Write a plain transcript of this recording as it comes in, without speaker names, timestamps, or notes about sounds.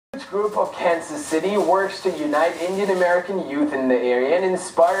youth group of Kansas City works to unite Indian American youth in the area and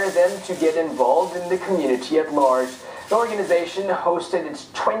inspire them to get involved in the community at large. The organization hosted its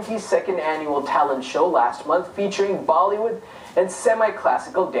 22nd annual talent show last month featuring Bollywood and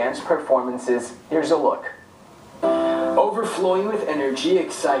semi-classical dance performances. Here's a look. Overflowing with energy,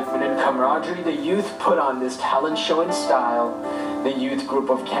 excitement, and camaraderie, the youth put on this talent show in style. The youth group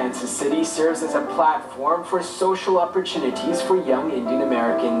of Kansas City serves as a platform for social opportunities for young Indian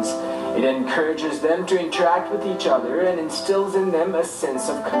Americans. It encourages them to interact with each other and instills in them a sense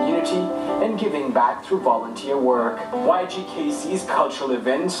of community and giving back through volunteer work. YGKC's cultural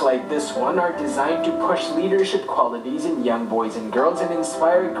events like this one are designed to push leadership qualities in young boys and girls and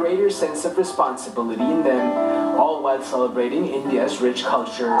inspire a greater sense of responsibility in them, all while celebrating India's rich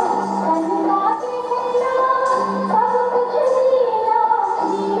culture.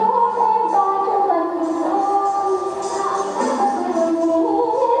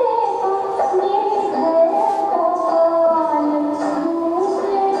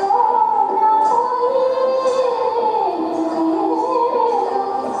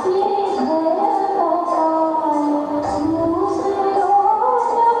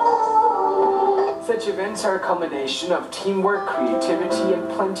 Such events are a combination of teamwork, creativity, and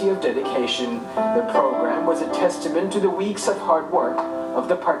plenty of dedication. The program was a testament to the weeks of hard work of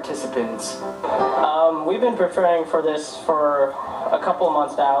the participants. We've been preparing for this for a couple of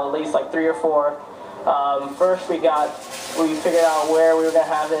months now, at least like 3 or 4. First we figured out where we were going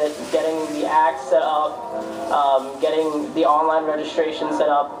to have it, getting the act set up, getting the online registration set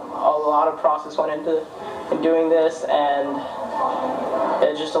up. A lot of process went into doing this, and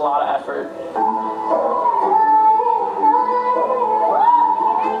it's just a lot of effort.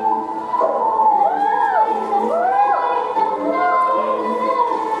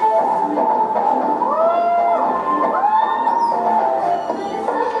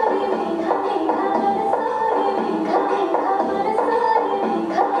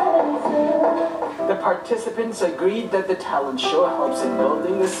 The participants agreed that the talent show helps in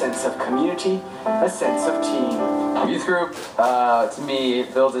building a sense of community, a sense of team. Youth group, to me,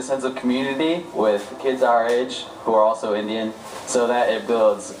 builds a sense of community with kids our age who are also Indian, so that it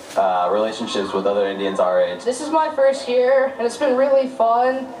builds relationships with other Indians our age. This is my first year, and it's been really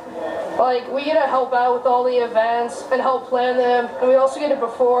fun. Like, we get to help out with all the events and help plan them, and we also get to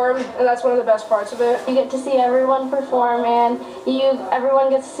perform, and that's one of the best parts of it. You get to see everyone perform, and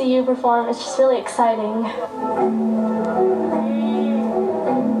everyone gets to see you perform. It's just really exciting.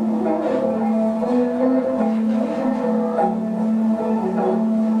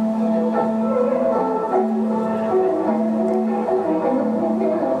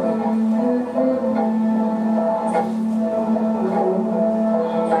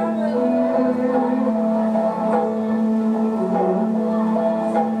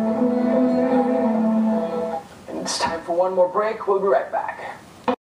 It's time for one more break. We'll be right back.